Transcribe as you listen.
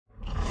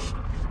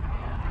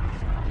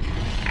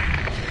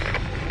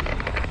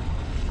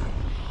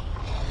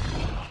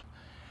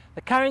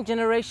current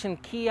generation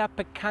Kia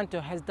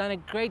Picanto has done a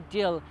great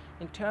deal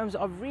in terms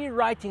of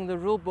rewriting the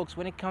rule books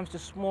when it comes to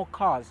small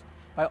cars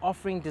by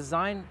offering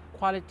design,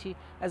 quality,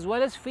 as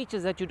well as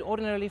features that you'd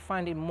ordinarily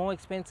find in more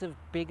expensive,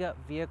 bigger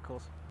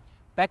vehicles.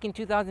 Back in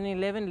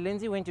 2011,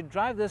 Lindsay went to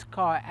drive this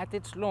car at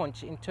its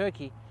launch in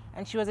Turkey,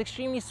 and she was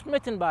extremely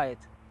smitten by it.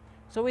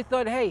 So we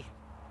thought, hey,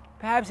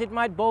 perhaps it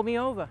might bowl me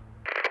over.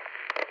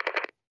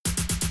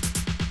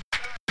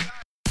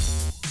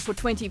 For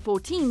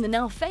 2014, the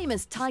now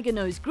famous Tiger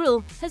Nose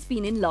grille has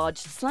been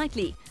enlarged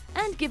slightly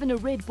and given a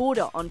red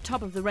border on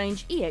top of the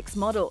range EX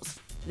models.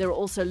 There are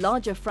also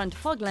larger front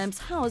fog lamps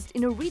housed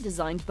in a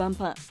redesigned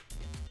bumper.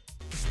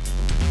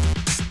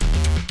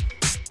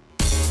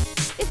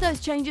 If those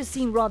changes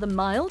seem rather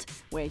mild,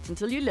 wait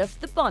until you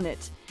lift the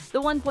bonnet.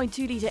 The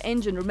 1.2-litre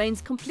engine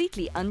remains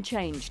completely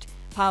unchanged.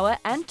 Power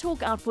and torque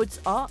outputs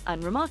are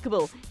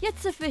unremarkable, yet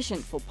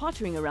sufficient for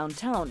pottering around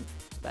town.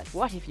 But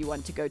what if you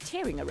want to go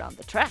tearing around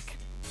the track?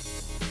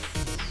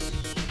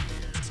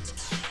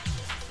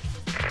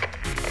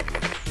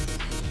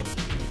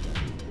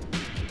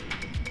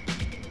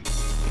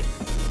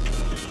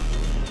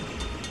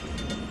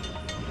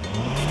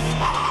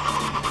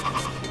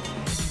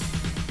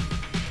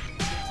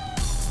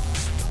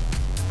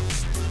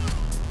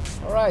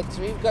 Alright,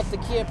 so we've got the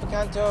Kia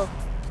Picanto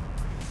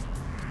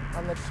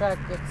on the track.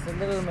 It's a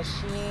little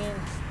machine.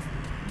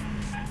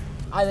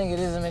 I think it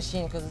is a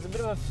machine because it's a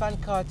bit of a fun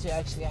car to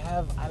actually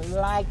have. I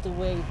like the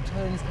way it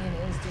turns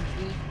in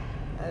instantly,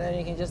 and then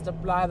you can just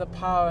apply the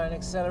power and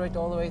accelerate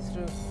all the way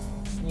through.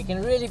 And you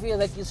can really feel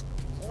that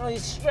you're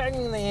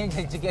straining the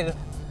engine to get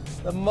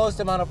the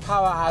most amount of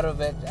power out of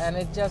it, and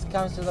it just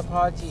comes to the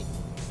party.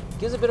 It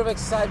gives a bit of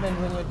excitement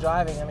when you're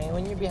driving. I mean,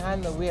 when you're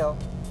behind the wheel,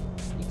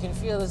 you can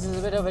feel this is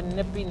a bit of a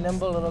nippy,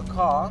 nimble little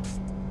car.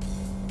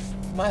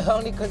 My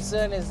only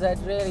concern is that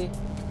really,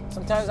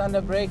 sometimes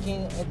under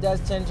braking, it does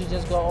tend to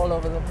just go all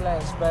over the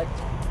place. But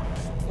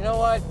you know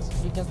what?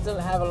 You can still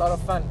have a lot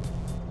of fun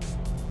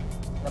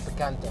in a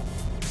Picanto.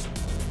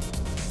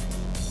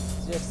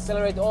 So you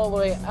accelerate all the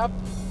way up.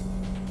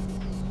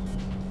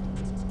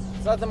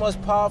 It's not the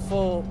most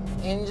powerful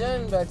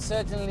engine, but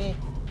certainly,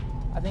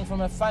 I think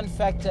from a fun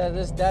factor,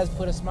 this does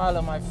put a smile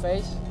on my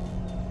face.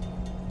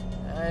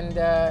 And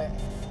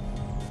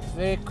it's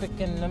very quick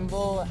and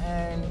nimble,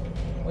 and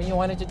when you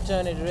want it to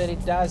turn, it really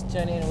does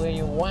turn in where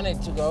you want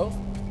it to go.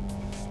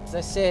 As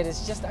I said,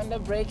 it's just under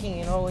braking,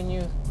 you know, when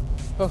you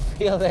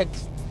feel that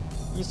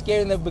you're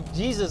scaring the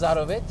bejesus out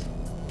of it.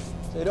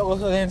 So it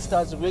also then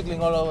starts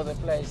wiggling all over the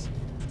place.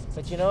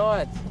 But you know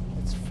what?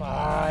 It's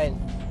fine.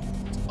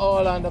 It's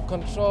all under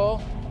control.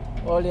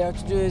 All you have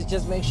to do is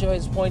just make sure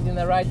it's pointing in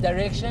the right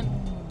direction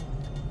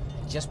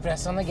and just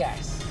press on the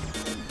gas.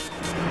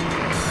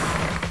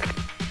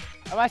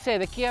 I must say,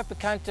 the Kia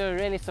Picanto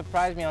really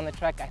surprised me on the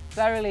track. I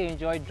thoroughly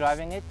enjoyed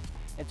driving it.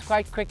 It's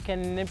quite quick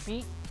and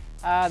nippy.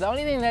 The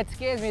only thing that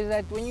scares me is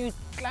that when you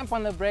clamp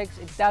on the brakes,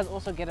 it does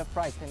also get a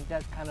fright and it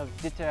does kind of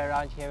jitter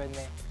around here and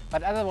there.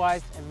 But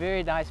otherwise, a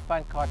very nice,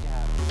 fun car to have.